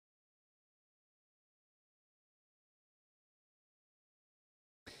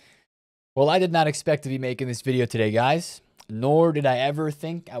Well, I did not expect to be making this video today, guys, nor did I ever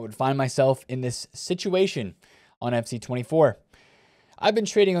think I would find myself in this situation on FC24. I've been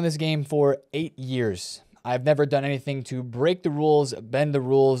trading on this game for 8 years. I've never done anything to break the rules, bend the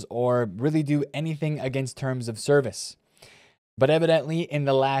rules, or really do anything against terms of service. But evidently, in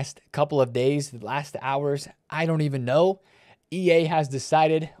the last couple of days, the last hours, I don't even know, EA has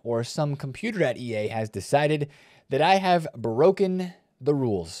decided, or some computer at EA has decided, that I have broken the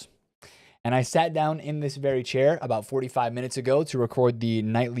rules. And I sat down in this very chair about 45 minutes ago to record the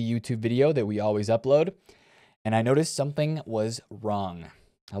nightly YouTube video that we always upload. And I noticed something was wrong.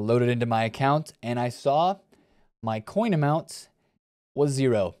 I loaded into my account and I saw my coin amount was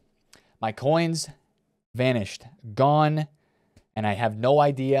 0. My coins vanished, gone, and I have no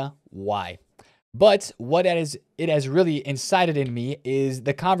idea why. But what it has really incited in me is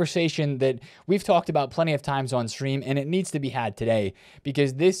the conversation that we've talked about plenty of times on stream, and it needs to be had today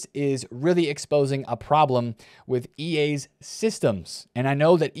because this is really exposing a problem with EA's systems. And I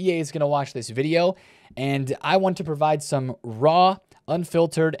know that EA is going to watch this video, and I want to provide some raw,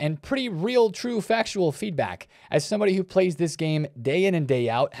 unfiltered, and pretty real, true, factual feedback. As somebody who plays this game day in and day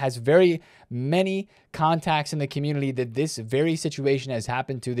out, has very many contacts in the community that this very situation has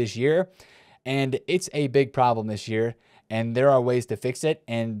happened to this year. And it's a big problem this year, and there are ways to fix it,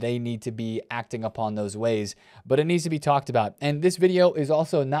 and they need to be acting upon those ways. But it needs to be talked about. And this video is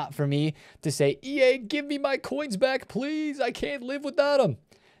also not for me to say, EA, give me my coins back, please. I can't live without them.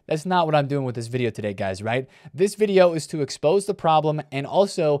 That's not what I'm doing with this video today, guys, right? This video is to expose the problem and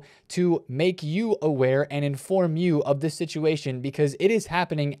also to make you aware and inform you of this situation because it is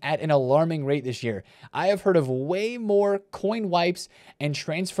happening at an alarming rate this year. I have heard of way more coin wipes and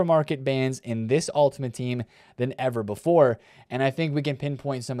transfer market bans in this Ultimate Team than ever before, and I think we can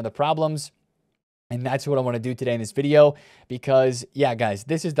pinpoint some of the problems. And that's what I want to do today in this video because, yeah, guys,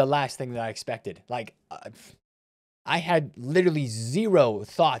 this is the last thing that I expected. I had literally zero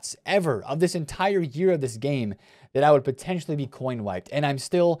thoughts ever of this entire year of this game that I would potentially be coin wiped. And I'm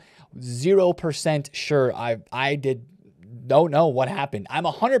still 0% sure don't know what happened. I'm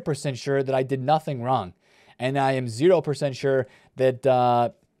 100% sure that I did nothing wrong. And I am 0% sure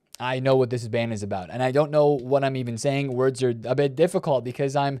that I know what this ban is about. And I don't know what I'm even saying. Words are a bit difficult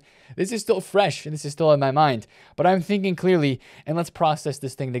because this is still fresh and this is still in my mind. But I'm thinking clearly, and let's process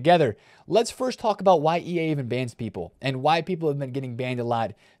this thing together. Let's first talk about why EA even bans people and why people have been getting banned a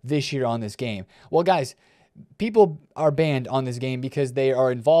lot this year on this game. Well, guys, people are banned on this game because they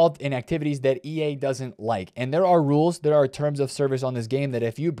are involved in activities that EA doesn't like. And there are rules, there are terms of service on this game that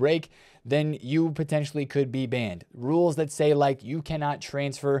if you break, then you potentially could be banned. Rules that say like you cannot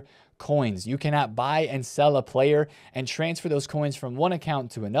transfer coins. You cannot buy and sell a player and transfer those coins from one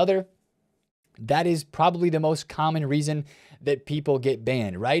account to another. That is probably the most common reason that people get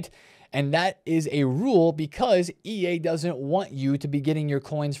banned, right? And that is a rule because EA doesn't want you to be getting your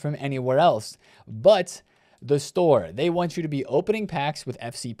coins from anywhere else. But the store, they want you to be opening packs with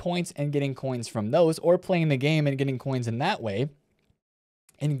FC points and getting coins from those, or playing the game and getting coins in that way,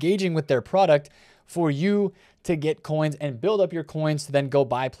 engaging with their product for you to get coins and build up your coins to then go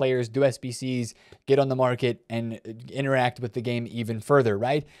buy players, do SBCs, get on the market, and interact with the game even further,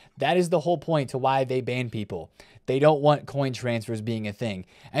 right? That is the whole point to why they ban people. They don't want coin transfers being a thing.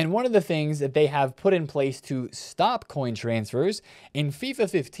 And one of the things that they have put in place to stop coin transfers in FIFA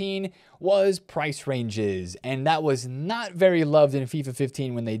 15 was price ranges. And that was not very loved in FIFA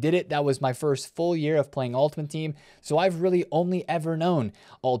 15 when they did it. That was my first full year of playing Ultimate Team. So I've really only ever known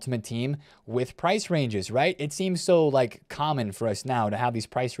Ultimate Team with price ranges, right? It seems so like common for us now to have these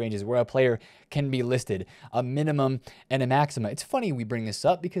price ranges where a player can be listed, a minimum and a maximum. It's funny we bring this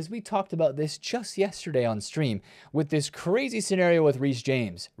up because we talked about this just yesterday on stream with this crazy scenario with Reece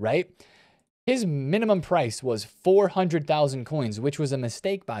James, right? His minimum price was 400,000 coins, which was a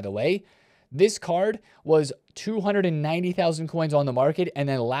mistake, by the way. This card was 290,000 coins on the market, and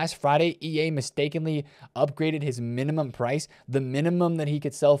then last Friday, EA mistakenly upgraded his minimum price, the minimum that he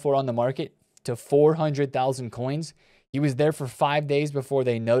could sell for on the market, to 400,000 coins. He was there for 5 days before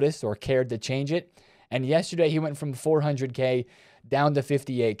they noticed or cared to change it. And yesterday he went from 400K down to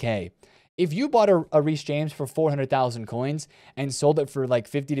 58K. If you bought a Reece James for 400,000 coins and sold it for like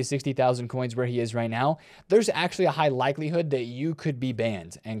 50 to 60,000 coins where he is right now, there's actually a high likelihood that you could be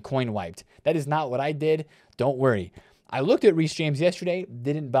banned and coin wiped. That is not what I did. Don't worry. I looked at Reece James yesterday,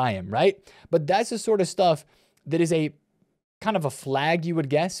 didn't buy him, right? But that's the sort of stuff that is a kind of a flag, you would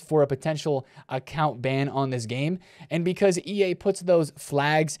guess, for a potential account ban on this game. And because EA puts those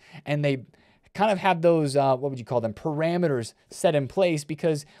flags and they kind of have those, what would you call them, parameters set in place,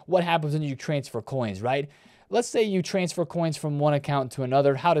 because what happens when you transfer coins, right? let's say you transfer coins from one account to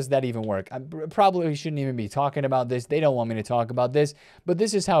another. How does that even work? I probably shouldn't even be talking about this. They don't want me to talk about this, but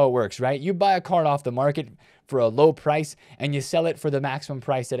this is how it works, right? You buy a card off the market for a low price and you sell it for the maximum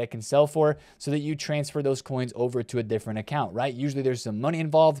price that it can sell for so that you transfer those coins over to a different account, right? Usually there's some money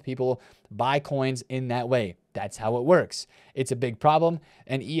involved. People buy coins in that way. That's how it works. It's a big problem,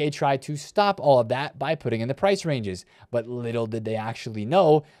 and EA tried to stop all of that by putting in the price ranges. But little did they actually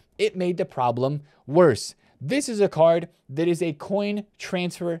know, it made the problem worse. This is a card that is a coin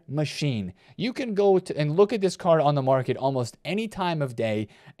transfer machine. You can go and look at this card on the market almost any time of day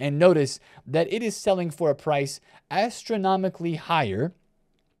and notice that it is selling for a price astronomically higher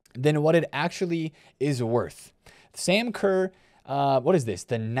than what it actually is worth. Sam Kerr, what is this?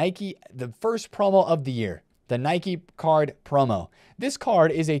 The first promo of the year. The Nike card promo. This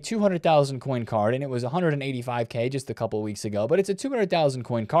card is a 200,000 coin card, and it was 185K just a couple weeks ago, but it's a 200,000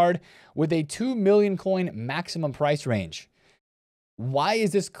 coin card with a 2 million coin maximum price range. Why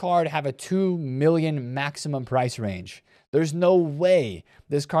does this card have a 2 million maximum price range? There's no way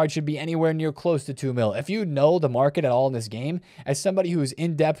this card should be anywhere near close to 2 mil. If you know the market at all in this game, as somebody who's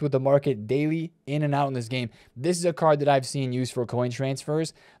in depth with the market daily, in and out in this game, this is a card that I've seen used for coin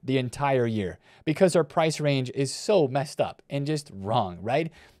transfers the entire year because our price range is so messed up and just wrong,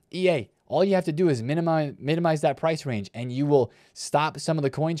 right? EA, all you have to do is minimize that price range and you will stop some of the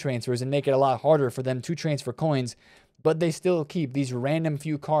coin transfers and make it a lot harder for them to transfer coins, but they still keep these random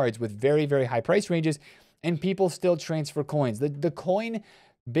few cards with very, very high price ranges and people still transfer coins. The coin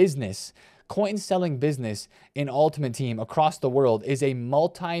business, coin selling business in Ultimate Team across the world is a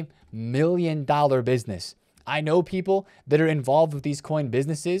multi-million-dollar business. I know people that are involved with these coin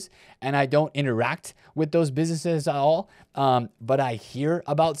businesses, and I don't interact with those businesses at all, but I hear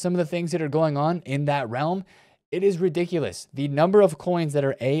about some of the things that are going on in that realm. It is ridiculous. The number of coins that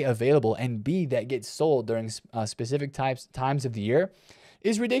are A, available, and B, that get sold during specific times of the year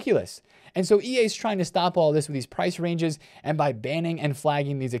is ridiculous. And so EA is trying to stop all this with these price ranges and by banning and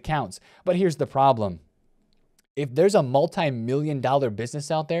flagging these accounts. But here's the problem. If there's a multi-million-dollar business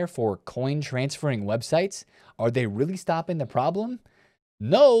out there for coin transferring websites, are they really stopping the problem?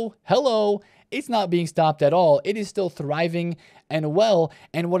 No, hello, it's not being stopped at all. It is still thriving and well.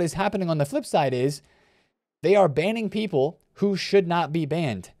 And what is happening on the flip side is they are banning people who should not be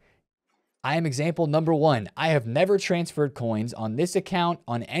banned. I am example number one. I have never transferred coins on this account,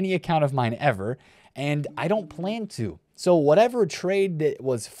 on any account of mine ever, and I don't plan to. So whatever trade that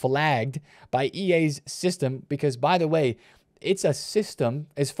was flagged by EA's system, because by the way, it's a system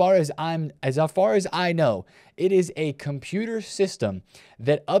as far as I know, it is a computer system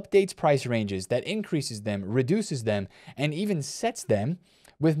that updates price ranges, that increases them, reduces them, and even sets them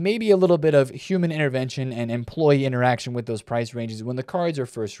with maybe a little bit of human intervention and employee interaction with those price ranges when the cards are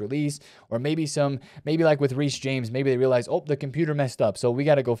first released, or maybe like with Reece James, maybe they realize, oh, the computer messed up, so we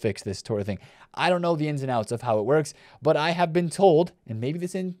got to go fix this sort of thing. I don't know the ins and outs of how it works, but I have been told, and maybe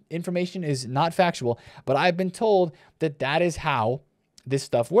this information is not factual, but I've been told that that is how this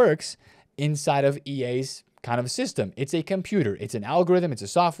stuff works inside of EA's kind of system. It's a computer, it's an algorithm, it's a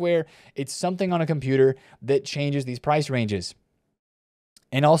software, it's something on a computer that changes these price ranges.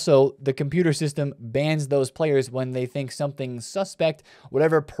 And also, the computer system bans those players when they think something suspect,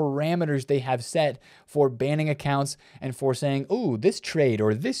 whatever parameters they have set for banning accounts and for saying, ooh, this trade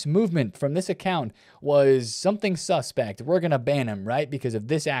or this movement from this account was something suspect. We're going to ban him, right? Because of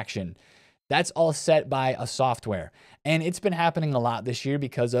this action. That's all set by a software. And it's been happening a lot this year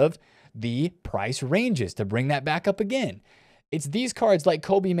because of the price ranges. To bring that back up again, it's these cards like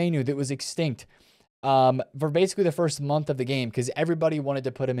Kobe Mainu that was extinct for basically the first month of the game because everybody wanted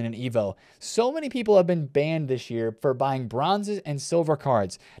to put him in an Evo. So many people have been banned this year for buying bronzes and silver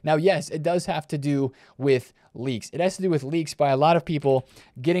cards. Now, yes, it does have to do with leaks. It has to do with leaks by a lot of people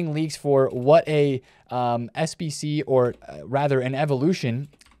getting leaks for what a SBC or rather an evolution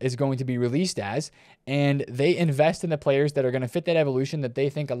is going to be released as, and they invest in the players that are going to fit that evolution that they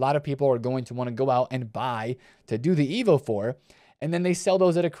think a lot of people are going to want to go out and buy to do the Evo for. And then they sell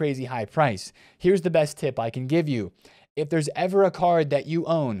those at a crazy high price. Here's the best tip I can give you. If there's ever a card that you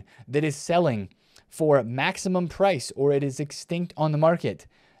own that is selling for maximum price or it is extinct on the market,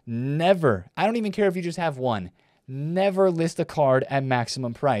 never, I don't even care if you just have one, never list a card at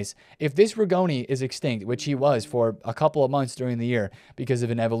maximum price. If this Rigoni is extinct, which he was for a couple of months during the year because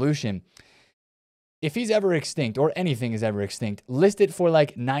of an evolution, if he's ever extinct or anything is ever extinct, list it for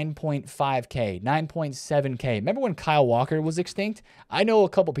like 9.5K, 9.7K. Remember when Kyle Walker was extinct? I know a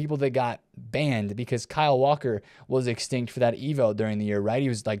couple people that got banned because Kyle Walker was extinct for that Evo during the year, right? He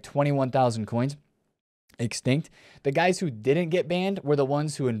was like 21,000 coins. extinct. The guys who didn't get banned were the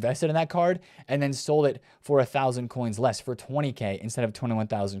ones who invested in that card and then sold it for 1,000 coins less, for 20K instead of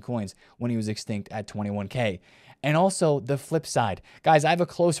 21,000 coins when he was extinct at 21K. And also the flip side. Guys, I have a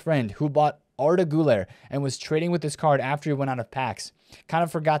close friend who bought Arda Güler and was trading with this card after he went out of packs. Kind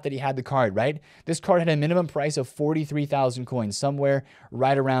of forgot that he had the card, right? This card had a minimum price of 43,000 coins, somewhere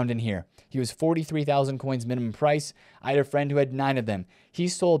right around in here. He was 43,000 coins minimum price. I had a friend who had 9 of them. He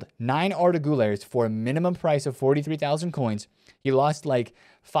sold 9 Arda Gülers for a minimum price of 43,000 coins. He lost like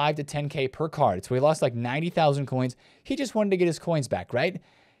 5 to 10K per card. So he lost like 90,000 coins. He just wanted to get his coins back, right?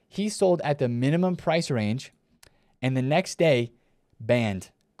 He sold at the minimum price range, and the next day,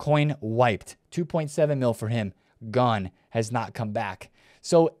 banned. Coin wiped. 2.7 mil for him. Gone. Has not come back.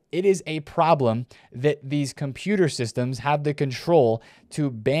 So it is a problem that these computer systems have the control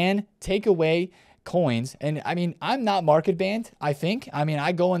to ban, take away coins. And I mean, I'm not market banned, I think. I mean,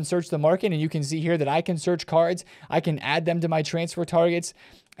 I go and search the market, and you can see here that I can search cards. I can add them to my transfer targets,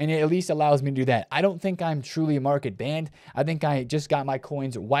 and it at least allows me to do that. I don't think I'm truly market banned. I think I just got my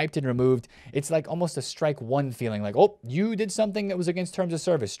coins wiped and removed. It's like almost a strike one feeling, like, oh, you did something that was against terms of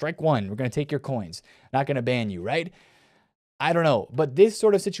service. Strike one. We're going to take your coins. Not going to ban you, right? I don't know. But this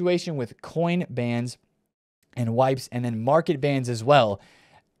sort of situation with coin bans and wipes and then market bans as well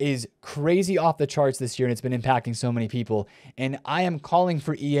is crazy off the charts this year, and it's been impacting so many people. And I am calling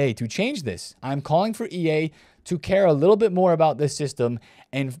for EA to change this. I'm calling for EA to care a little bit more about this system,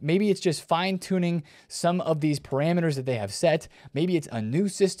 and maybe it's just fine-tuning some of these parameters that they have set. Maybe it's a new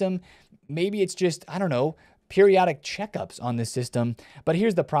system. Maybe it's just, I don't know, periodic checkups on this system. But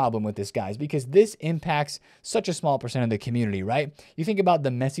here's the problem with this, guys, because this impacts such a small percent of the community, right? You think about the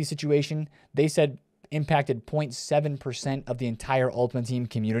Messi situation. They said impacted 0.7% of the entire Ultimate Team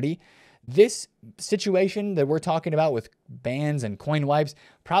community. This situation that we're talking about with bans and coin wipes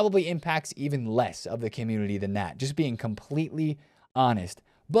probably impacts even less of the community than that, just being completely honest.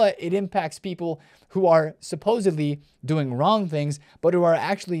 But it impacts people who are supposedly doing wrong things, but who are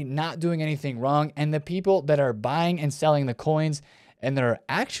actually not doing anything wrong. And the people that are buying and selling the coins and that are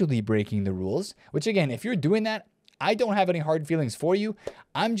actually breaking the rules, which again, if you're doing that, I don't have any hard feelings for you.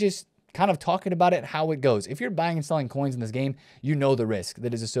 I'm just kind of talking about it, how it goes. If you're buying and selling coins in this game, you know the risk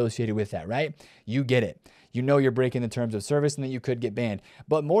that is associated with that, right? You get it. You know you're breaking the terms of service and that you could get banned.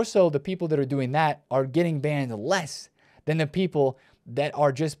 But more so, the people that are doing that are getting banned less than the people that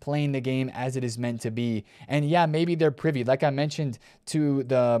are just playing the game as it is meant to be. And yeah, maybe they're privy, like I mentioned, to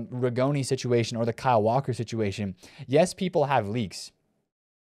the Rigoni situation or the Kyle Walker situation. Yes, people have leaks.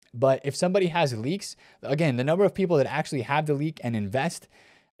 But if somebody has leaks, again, the number of people that actually have the leak and invest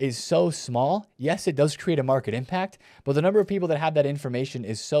is so small. Yes, it does create a market impact, but the number of people that have that information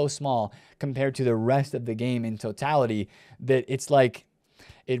is so small compared to the rest of the game in totality that it's like,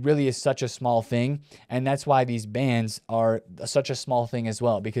 it really is such a small thing. And that's why these bans are such a small thing as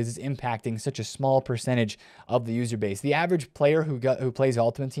well, because it's impacting such a small percentage of the user base. The average player who plays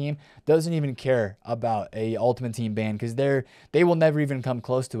Ultimate Team doesn't even care about a Ultimate Team ban because they will never even come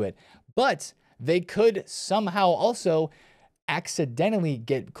close to it. But they could somehow also accidentally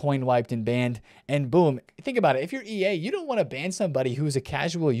get coin wiped and banned, and boom. Think about it. If you're EA, you don't want to ban somebody who's a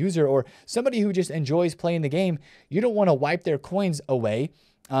casual user or somebody who just enjoys playing the game. You don't want to wipe their coins away,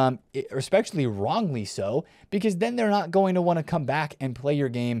 especially wrongly so, because then they're not going to want to come back and play your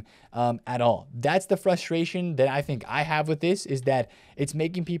game at all. That's the frustration that I think I have with this, is that it's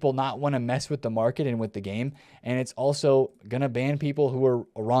making people not want to mess with the market and with the game, and it's also going to ban people who are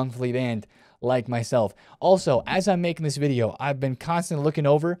wrongfully banned, like myself. Also, as I'm making this video, I've been constantly looking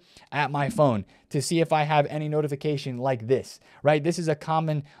over at my phone to see if I have any notification like this, right? This is a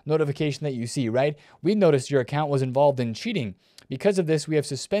common notification that you see, right? We noticed your account was involved in cheating. Because of this, we have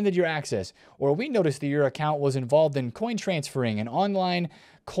suspended your access. Or we noticed that your account was involved in coin transferring and online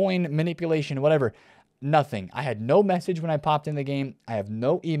coin manipulation, whatever. Nothing. I had no message when I popped in the game. I have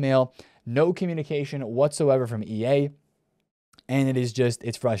no email, no communication whatsoever from EA. And it is just,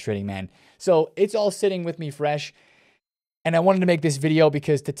 it's frustrating, man. So it's all sitting with me fresh. And I wanted to make this video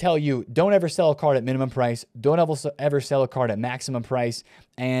because to tell you, don't ever sell a card at minimum price. Don't ever sell a card at maximum price.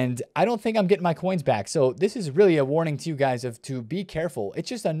 And I don't think I'm getting my coins back. So this is really a warning to you guys to be careful. It's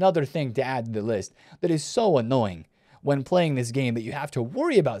just another thing to add to the list that is so annoying when playing this game, that you have to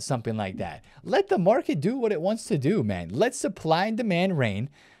worry about something like that. Let the market do what it wants to do, man. Let supply and demand reign.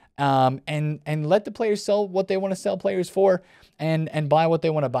 And let the players sell what they want to sell players for, and buy what they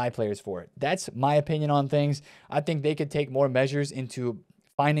want to buy players for. That's my opinion on things. I think they could take more measures into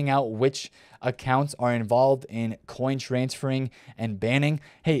finding out which accounts are involved in coin transferring and banning.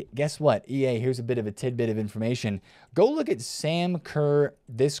 Hey, guess what? EA, here's a bit of a tidbit of information. Go look at Sam Kerr,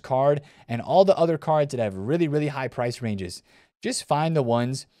 this card, and all the other cards that have really, really high price ranges. Just find the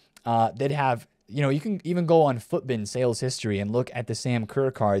ones that have, you know, you can even go on Footbin sales history and look at the Sam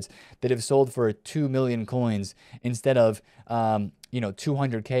Kerr cards that have sold for 2 million coins instead of, you know,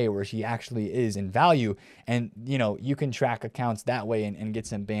 200K where she actually is in value. And, you know, you can track accounts that way and get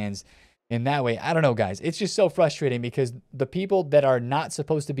some bans in that way. I don't know, guys. It's just so frustrating because the people that are not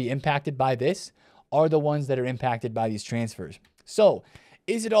supposed to be impacted by this are the ones that are impacted by these transfers. So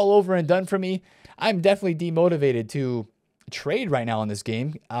is it all over and done for me? I'm definitely demotivated to trade right now in this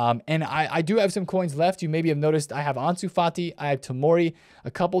game. And I do have some coins left. You maybe have noticed I have Ansu Fati, I have Tomori,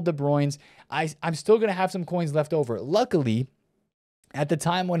 a couple De Bruynes. I'm still going to have some coins left over. Luckily, at the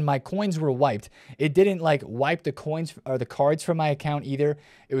time when my coins were wiped, it didn't like wipe the coins or the cards from my account either.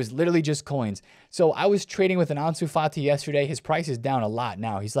 It was literally just coins. So I was trading with an Ansu Fati yesterday. His price is down a lot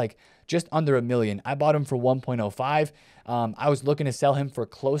now. He's like just under $1 million. I bought him for 1.05. I was looking to sell him for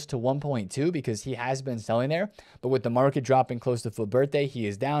close to 1.2 because he has been selling there. But with the market dropping close to FUT birthday, he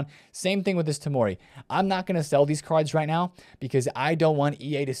is down. Same thing with this Tomori. I'm not going to sell these cards right now because I don't want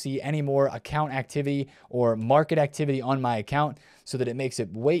EA to see any more account activity or market activity on my account, so that it makes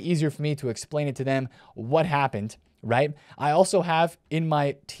it way easier for me to explain it to them what happened, right? I also have in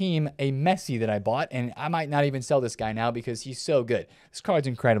my team a Messi that I bought, and I might not even sell this guy now because he's so good. This card's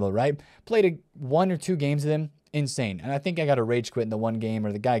incredible, right? Played 1 or 2 games with him, insane. And I think I got a rage quit in the one game,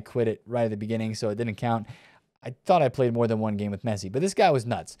 or the guy quit it right at the beginning, so it didn't count. I thought I played more than one game with Messi, but this guy was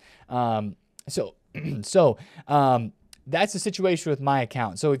nuts. That's the situation with my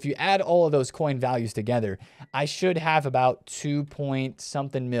account. So if you add all of those coin values together, I should have about 2 point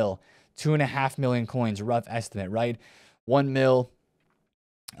something mil, 2.5 million coins, rough estimate, right? 1 mil,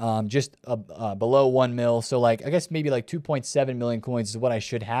 just below 1 mil. So like, I guess maybe like 2.7 million coins is what I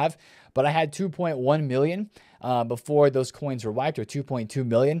should have. But I had 2.1 million before those coins were wiped, or 2.2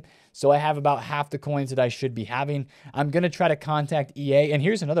 million. So I have about half the coins that I should be having. I'm going to try to contact EA. And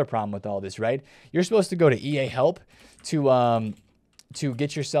here's another problem with all this, right? You're supposed to go to EA Help to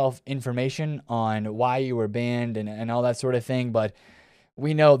get yourself information on why you were banned and all that sort of thing. But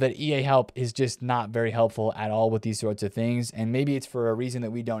we know that EA Help is just not very helpful at all with these sorts of things. And maybe it's for a reason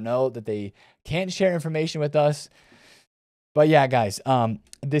that we don't know, that they can't share information with us. But yeah, guys,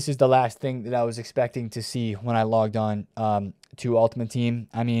 this is the last thing that I was expecting to see when I logged on to Ultimate Team.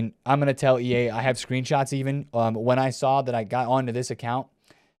 I mean, I'm going to tell EA, I have screenshots even. When I saw that I got onto this account,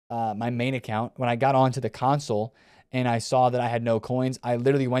 my main account, when I got onto the console and I saw that I had no coins, I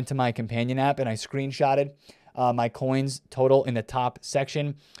literally went to my companion app and I screenshotted my coins total in the top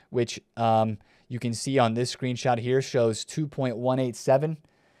section, which you can see on this screenshot here shows 2.187.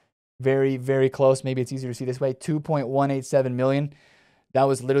 Very, very close. Maybe it's easier to see this way. 2.187 million. That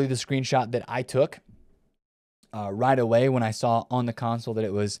was literally the screenshot that I took right away when I saw on the console that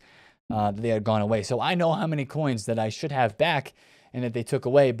it was they had gone away. So I know how many coins that I should have back and that they took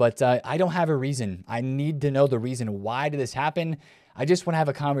away, but I don't have a reason. I need to know the reason. Why did this happen? I just want to have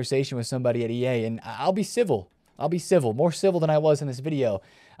a conversation with somebody at EA, and I'll be civil. I'll be civil, more civil than I was in this video.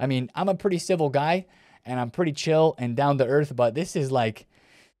 I mean, I'm a pretty civil guy, and I'm pretty chill and down to earth, but this is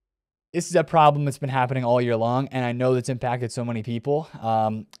a problem that's been happening all year long, and I know that's impacted so many people,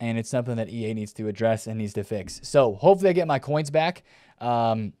 and it's something that EA needs to address and needs to fix. So hopefully I get my coins back.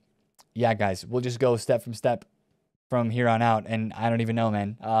 Yeah, guys, we'll just go step from step from here on out, and I don't even know,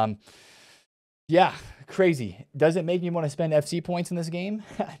 man. Yeah, crazy. Does it make me want to spend FC points in this game?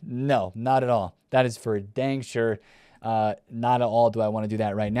 No, not at all. That is for dang sure. Not at all do I want to do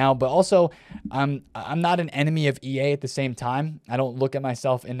that right now. But also, I'm not an enemy of EA at the same time. I don't look at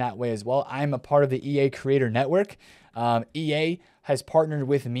myself in that way as well. I'm a part of the EA Creator Network. EA has partnered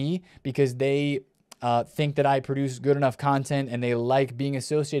with me because they think that I produce good enough content and they like being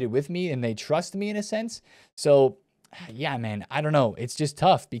associated with me and they trust me in a sense. So yeah, man, I don't know. It's just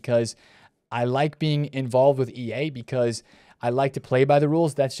tough because I like being involved with EA because I like to play by the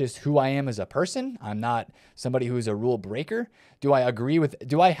rules. That's just who I am as a person. I'm not somebody who's a rule breaker. Do I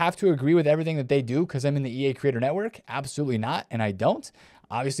have to agree with everything that they do because I'm in the EA Creator Network? Absolutely not, and I don't.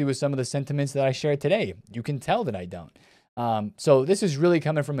 Obviously, with some of the sentiments that I shared today, you can tell that I don't. So this is really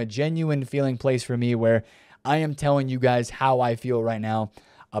coming from a genuine feeling place for me where I am telling you guys how I feel right now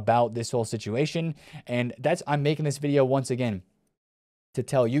about this whole situation. And I'm making this video once again to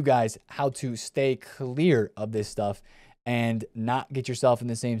tell you guys how to stay clear of this stuff and not get yourself in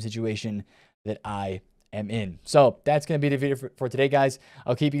the same situation that I am in. So that's going to be the video for today, guys.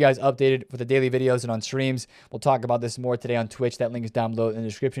 I'll keep you guys updated with the daily videos and on streams. We'll talk about this more today on Twitch. That link is down below in the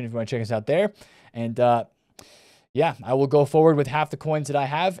description if you want to check us out there. And yeah, I will go forward with half the coins that I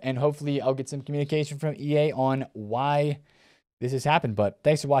have, and hopefully I'll get some communication from EA on why this has happened. But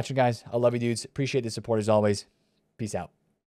thanks for watching, guys. I love you, dudes. Appreciate the support as always. Peace out.